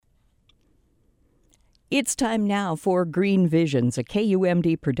It's time now for Green Visions, a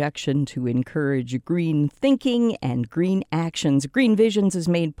KUMD production to encourage green thinking and green actions. Green Visions is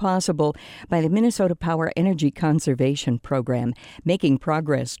made possible by the Minnesota Power Energy Conservation Program, making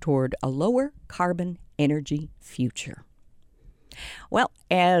progress toward a lower carbon energy future. Well,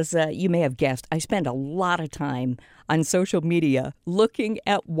 as you may have guessed, I spend a lot of time on social media looking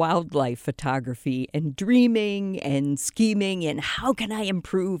at wildlife photography and dreaming and scheming and how can I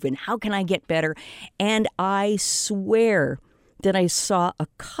improve and how can I get better. And I swear that I saw a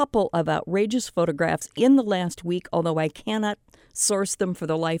couple of outrageous photographs in the last week, although I cannot source them for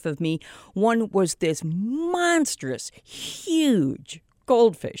the life of me. One was this monstrous, huge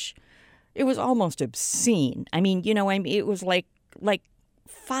goldfish. It was almost obscene. It was like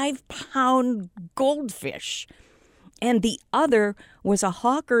 5-pound goldfish. And the other was a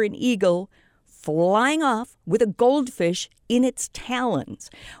hawk or an eagle flying off with a goldfish in its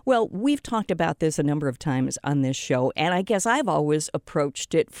talons. Well, we've talked about this a number of times on this show, and I guess I've always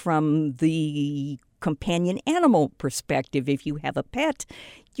approached it from the companion animal perspective. If you have a pet,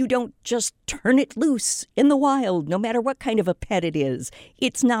 you don't just turn it loose in the wild, no matter what kind of a pet it is.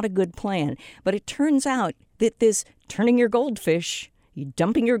 It's not a good plan. But it turns out that this dumping your goldfish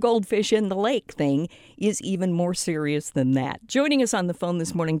in the lake thing is even more serious than that. Joining us on the phone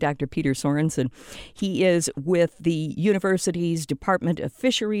this morning, Dr. Peter Sorensen. He is with the university's Department of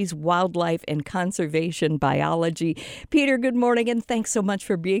Fisheries, Wildlife, and Conservation Biology. Peter, good morning, and thanks so much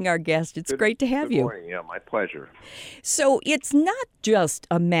for being our guest. It's great to have you. Good morning. Yeah, my pleasure. So it's not just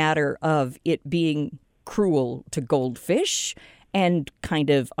a matter of it being cruel to goldfish and kind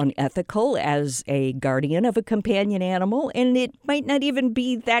of unethical as a guardian of a companion animal, and it might not even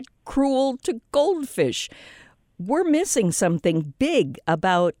be that cruel to goldfish. We're missing something big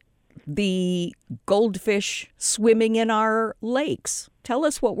about the goldfish swimming in our lakes. Tell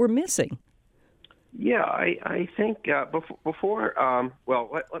us what we're missing. Yeah, I think before,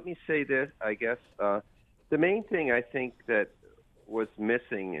 let me say this, I guess. The main thing I think that was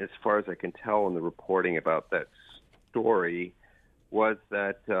missing, as far as I can tell in the reporting about that story, was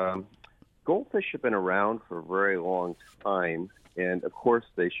that goldfish have been around for a very long time, and of course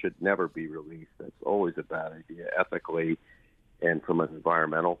they should never be released. That's always a bad idea ethically and from an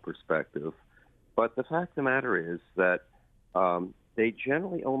environmental perspective. But the fact of the matter is that they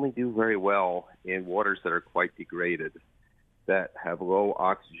generally only do very well in waters that are quite degraded, that have low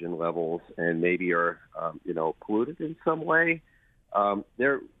oxygen levels and maybe are polluted in some way.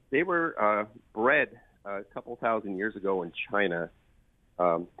 They were bred a couple thousand years ago in China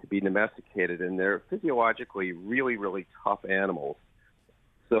to be domesticated, and they're physiologically really, really tough animals.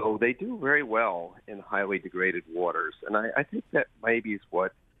 So they do very well in highly degraded waters. And I think that maybe is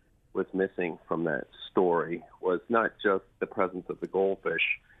what was missing from that story, was not just the presence of the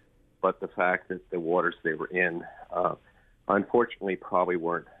goldfish, but the fact that the waters they were in, unfortunately, probably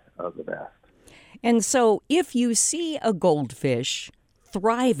weren't the best. And so if you see a goldfish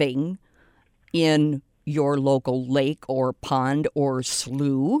thriving in your local lake or pond or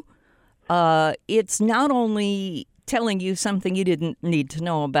slough, it's not only telling you something you didn't need to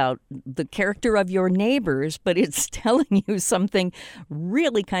know about the character of your neighbors, but it's telling you something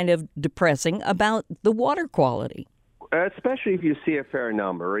really kind of depressing about the water quality. Especially if you see a fair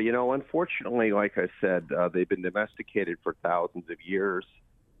number. Unfortunately, like I said, they've been domesticated for thousands of years.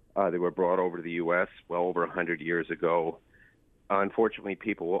 They were brought over to the U.S. well over 100 years ago. Unfortunately,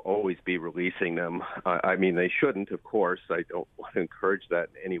 people will always be releasing them. They shouldn't, of course. I don't want to encourage that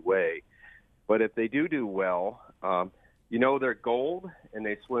in any way. But if they do well, they're gold and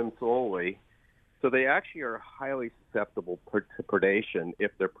they swim slowly. So they actually are highly susceptible to predation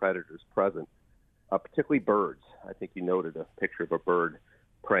if their predators present, particularly birds. I think you noted a picture of a bird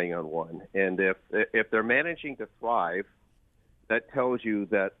preying on one. And if they're managing to thrive, that tells you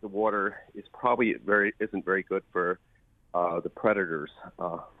that the water is probably isn't very good for the predators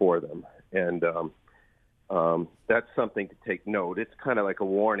for them. And that's something to take note. It's kind of like a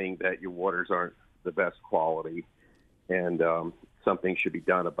warning that your waters aren't the best quality, and something should be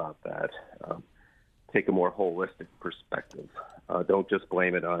done about that. Take a more holistic perspective. Don't just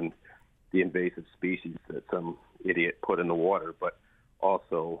blame it on the invasive species that some idiot put in the water, but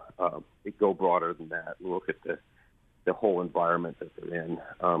also go broader than that. Look at the whole environment that they're in.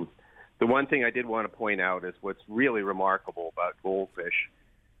 The one thing I did want to point out is what's really remarkable about goldfish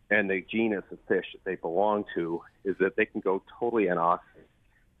and the genus of fish that they belong to is that they can go totally anoxic.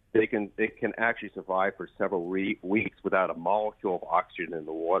 They can actually survive for several weeks without a molecule of oxygen in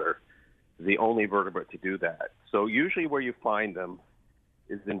the water. They're the only vertebrate to do that. So usually where you find them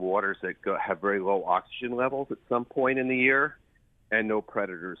is in waters that have very low oxygen levels at some point in the year and no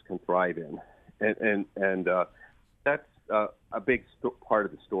predators can thrive in. and that's a big part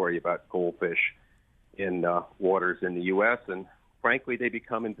of the story about goldfish in waters in the U.S. and frankly, they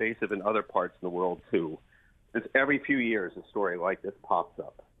become invasive in other parts of the world too. It's every few years a story like this pops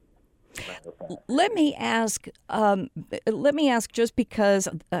up. Let me ask. Just because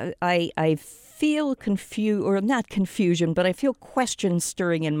I feel confused, or not confusion, but I feel questions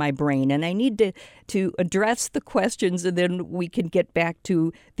stirring in my brain, and I need to address the questions, and then we can get back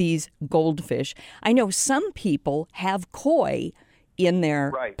to these goldfish. I know some people have koi in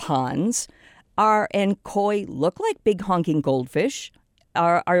their ponds, and koi look like big honking goldfish.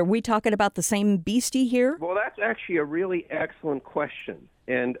 Are we talking about the same beastie here? Well, that's actually a really excellent question.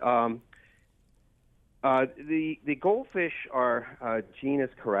 And the goldfish are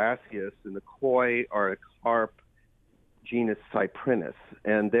genus Carassius, and the koi are a carp genus Cyprinus.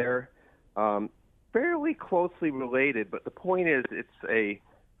 And they're fairly closely related, but the point is it's a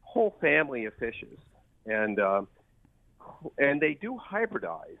whole family of fishes. And they do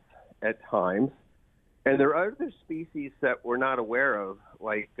hybridize at times. And there are other species that we're not aware of,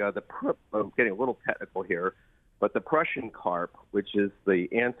 like I'm getting a little technical here, but the Prussian carp, which is the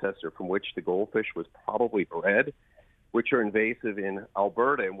ancestor from which the goldfish was probably bred, which are invasive in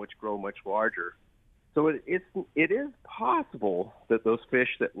Alberta and which grow much larger. So it is possible that those fish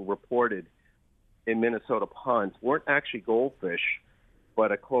that were reported in Minnesota ponds weren't actually goldfish,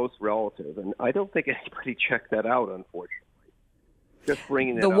 but a close relative. And I don't think anybody checked that out, unfortunately. Just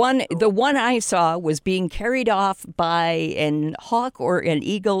bringing it up. The one I saw was being carried off by an hawk or an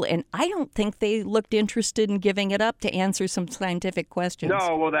eagle, and I don't think they looked interested in giving it up to answer some scientific questions.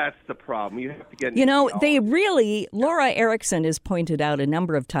 No, well, that's the problem. You have to get. They really. Laura Erickson has pointed out a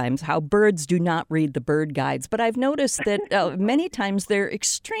number of times how birds do not read the bird guides, but I've noticed that many times they're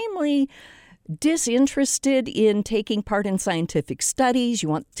extremely disinterested in taking part in scientific studies. You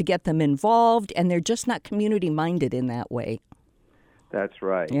want to get them involved, and they're just not community-minded in that way. That's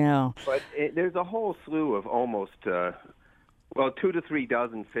right. Yeah. But there's a whole slew of almost, 2 to 3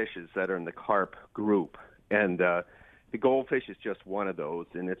 dozen fishes that are in the carp group. And the goldfish is just one of those,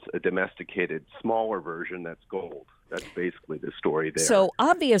 and it's a domesticated, smaller version that's gold. That's basically the story there. So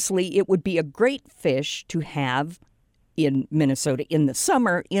obviously it would be a great fish to have in Minnesota in the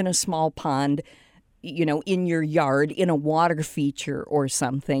summer in a small pond, in your yard, in a water feature or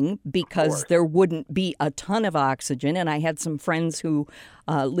something, because there wouldn't be a ton of oxygen. And I had some friends who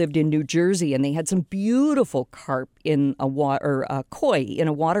lived in New Jersey, and they had some beautiful carp in koi in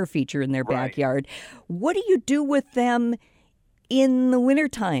a water feature in their backyard. What do you do with them in the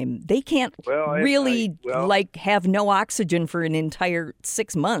wintertime? They can't have no oxygen for an entire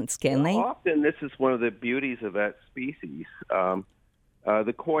 6 months, can they? Often this is one of the beauties of that species.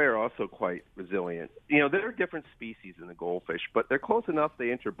 The koi are also quite resilient. There are different species in the goldfish, but they're close enough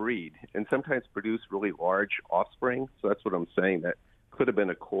they interbreed and sometimes produce really large offspring. So that's what I'm saying. That could have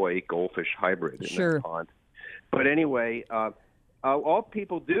been a koi goldfish hybrid in that pond. But anyway, all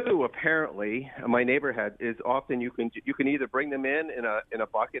people do apparently, my neighbor had, is often you can either bring them in a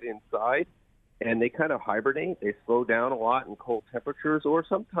bucket inside, and they kind of hibernate. They slow down a lot in cold temperatures, or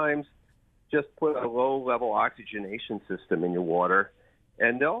sometimes just put a low-level oxygenation system in your water.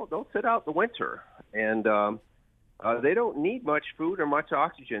 And they'll sit out the winter, and they don't need much food or much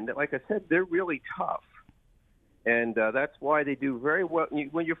oxygen. Like I said, they're really tough, and that's why they do very well.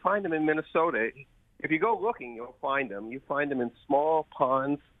 When you find them in Minnesota, if you go looking, you'll find them. You find them in small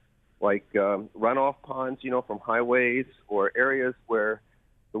ponds, like runoff ponds, from highways or areas where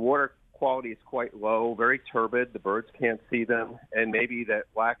the water quality is quite low, very turbid. The birds can't see them, and maybe that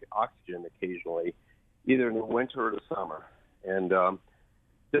lack oxygen occasionally, either in the winter or the summer, and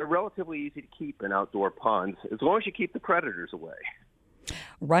they're relatively easy to keep in outdoor ponds, as long as you keep the predators away.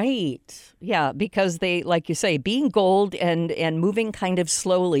 Right. Yeah, because they, like you say, being gold and moving kind of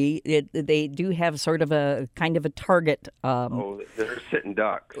slowly, they do have sort of a target. They're a sitting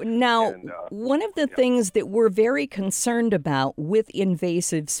duck. Now, one of the things that we're very concerned about with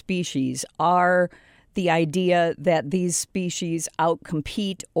invasive species are the idea that these species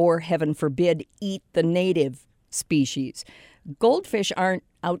outcompete or, heaven forbid, eat the native species. Goldfish aren't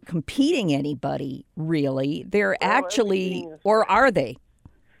out competing anybody, really. They're actually, or are they?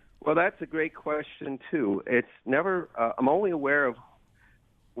 Well, that's a great question, too. It's never, I'm only aware of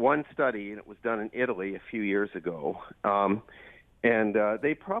one study, and it was done in Italy a few years ago. And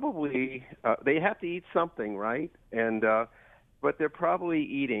they probably, they have to eat something, right? And but they're probably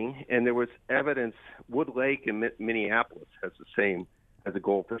eating, and there was evidence, Wood Lake in Minneapolis has the same as a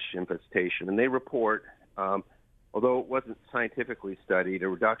goldfish infestation. And they report, although it wasn't scientifically studied, a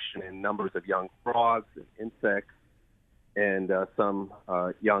reduction in numbers of young frogs and insects and some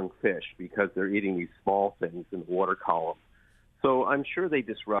young fish because they're eating these small things in the water column. So I'm sure they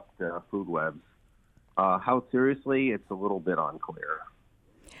disrupt food webs. How seriously, it's a little bit unclear.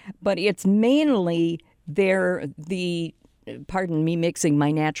 But it's mainly pardon me mixing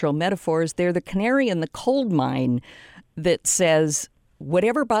my natural metaphors, they're the canary in the coal mine that says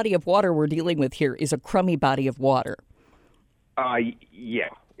whatever body of water we're dealing with here is a crummy body of water. Yeah,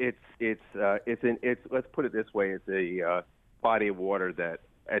 let's put it this way, it's a body of water that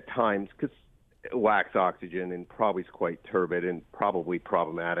at times, because it lacks oxygen and probably is quite turbid and probably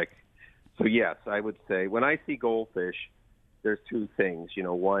problematic. So yes, I would say when I see goldfish, there's two things.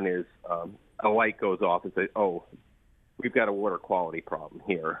 One is a light goes off and says, oh, we've got a water quality problem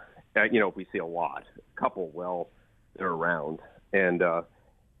here. We see a lot. A couple, well, they're around. And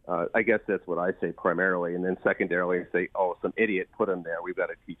I guess that's what I say primarily. And then secondarily, I say, oh, some idiot put them there. We've got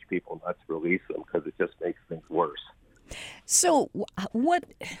to teach people not to release them because it just makes things worse. So what...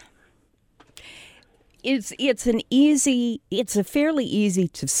 It's a fairly easy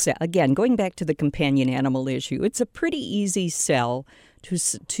to sell. Again, going back to the companion animal issue, it's a pretty easy sell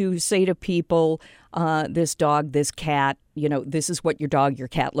to say to people, this dog, this cat, this is what your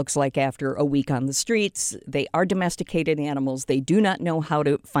cat looks like after a week on the streets. They are domesticated animals. They do not know how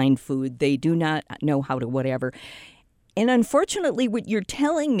to find food. They do not know how to whatever. And unfortunately, what you're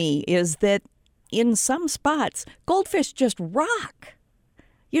telling me is that in some spots, goldfish just rock.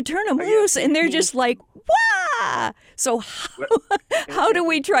 You turn them loose, and they're just like, wah! So how do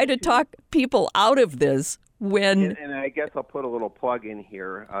we try to talk people out of this when... And I guess I'll put a little plug in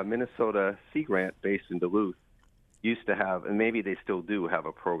here. Minnesota Seagrant, based in Duluth, used to have, and maybe they still do have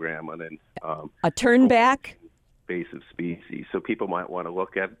a program on a turn back? Invasive species. So people might want to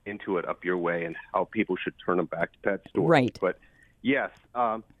look into it up your way and how people should turn them back to pet stores. Right. But yes,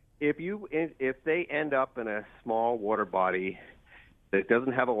 if they end up in a small water body that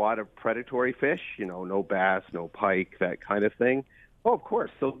doesn't have a lot of predatory fish, no bass, no pike, that kind of thing, well, of course,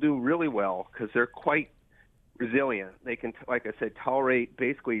 they'll do really well because they're quite resilient. They can, like I said, tolerate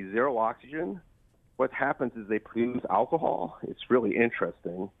basically zero oxygen. What happens is they produce alcohol. It's really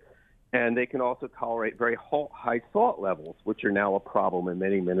interesting. And they can also tolerate very high salt levels, which are now a problem in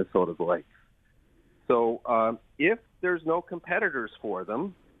many Minnesota's lakes. So if there's no competitors for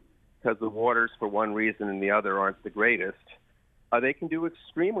them, because the waters, for one reason and the other, aren't the greatest, they can do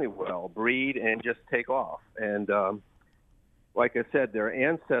extremely well, breed, and just take off. And like I said, their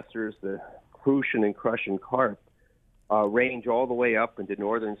ancestors, the Crucian and Crucian carp, range all the way up into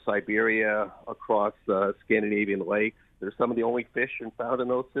northern Siberia, across Scandinavian lakes. They're some of the only fish found in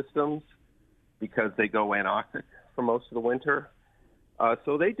those systems because they go Antarctic for most of the winter.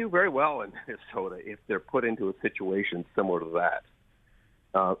 So they do very well in Minnesota if they're put into a situation similar to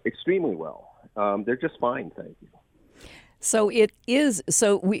that. Extremely well. They're just fine, thank you. So it is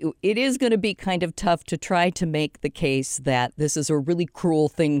going to be kind of tough to try to make the case that this is a really cruel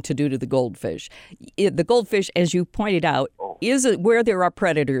thing to do to the goldfish. The goldfish, as you pointed out, where there are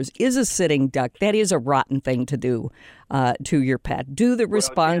predators, is a sitting duck. That is a rotten thing to do to your pet. Do the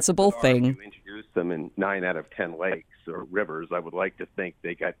responsible thing. You introduce them in 9 out of 10 lakes or rivers. I would like to think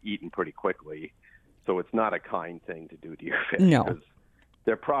they got eaten pretty quickly. So it's not a kind thing to do to your fish. No. Because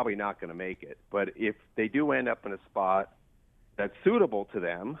they're probably not going to make it. But if they do end up in a spot that's suitable to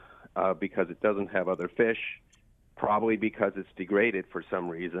them because it doesn't have other fish, probably because it's degraded for some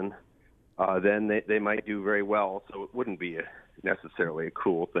reason, then they might do very well. So it wouldn't be necessarily a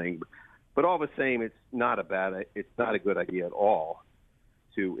cruel thing. But all the same, it's not a good idea at all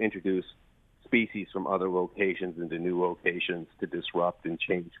to introduce species from other locations into new locations to disrupt and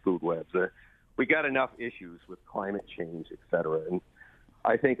change food webs. We got enough issues with climate change, et cetera. And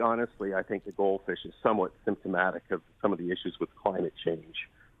I think the goldfish is somewhat symptomatic of some of the issues with climate change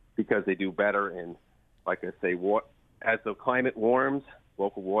because they do better in, like I say, as the climate warms,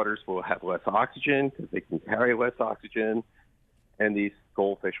 local waters will have less oxygen because they can carry less oxygen, and these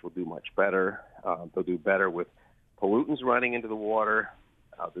goldfish will do much better. They'll do better with pollutants running into the water.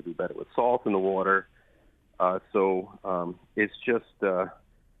 They'll do better with salt in the water. So it's just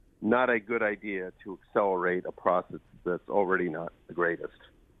not a good idea to accelerate a process that's already not the greatest.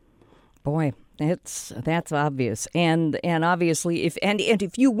 Boy, that's obvious, and obviously, if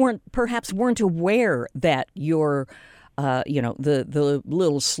you weren't aware that your the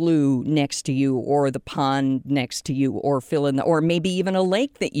little slough next to you, or the pond next to you, or or maybe even a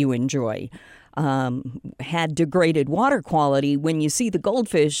lake that you enjoy, had degraded water quality, when you see the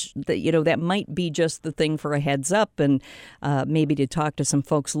goldfish, that might be just the thing for a heads up, and maybe to talk to some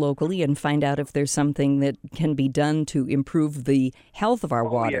folks locally and find out if there's something that can be done to improve the health of our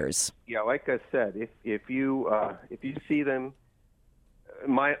waters. Yeah, like I said, if you see them,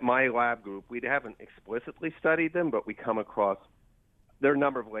 my lab group, we haven't explicitly studied them, but we come across there are a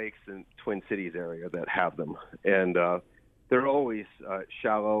number of lakes in Twin Cities area that have them, and they're always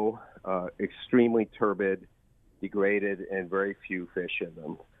shallow, extremely turbid, degraded, and very few fish in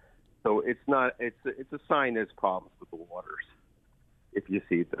them. So it's a sign there's problems with the waters if you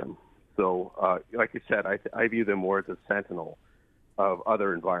see them. So like you said, I view them more as a sentinel of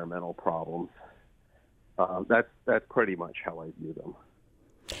other environmental problems. That's pretty much how I view them.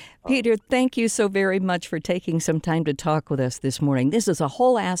 Peter, thank you so very much for taking some time to talk with us this morning. This is a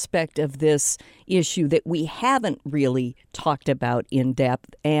whole aspect of this issue that we haven't really talked about in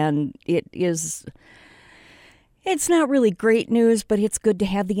depth, and it's not really great news, but it's good to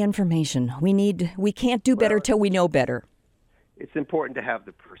have the information. We can't do better till we know better. It's important to have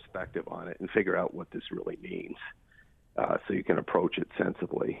the perspective on it and figure out what this really means, so you can approach it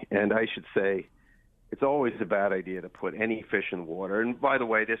sensibly. And I should say, it's always a bad idea to put any fish in water. And by the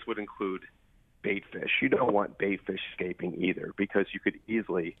way, this would include bait fish. You don't want bait fish escaping either, because you could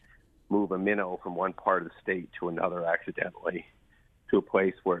easily move a minnow from one part of the state to another accidentally to a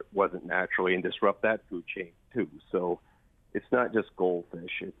place where it wasn't naturally and disrupt that food chain too. So it's not just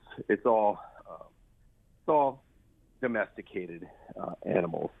goldfish. It's all domesticated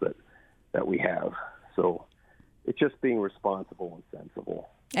animals that we have. So it's just being responsible and sensible.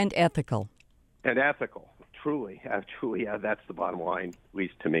 And ethical. And ethical, truly, yeah, that's the bottom line, at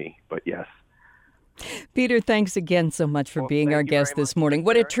least to me, but yes. Peter, thanks again so much for being our guest this morning.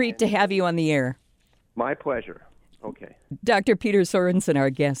 What a treat to have you on the air. My pleasure. Okay. Dr. Peter Sorensen,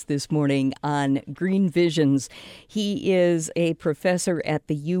 our guest this morning on Green Visions. He is a professor at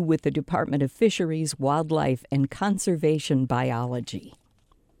the U with the Department of Fisheries, Wildlife, and Conservation Biology.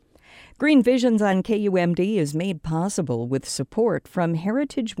 Green Visions on KUMD is made possible with support from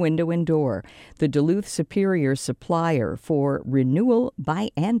Heritage Window and Door, the Duluth Superior supplier for Renewal by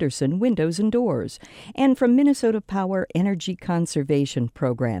Andersen Windows and Doors, and from Minnesota Power Energy Conservation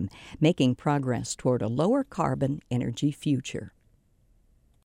Program, making progress toward a lower carbon energy future.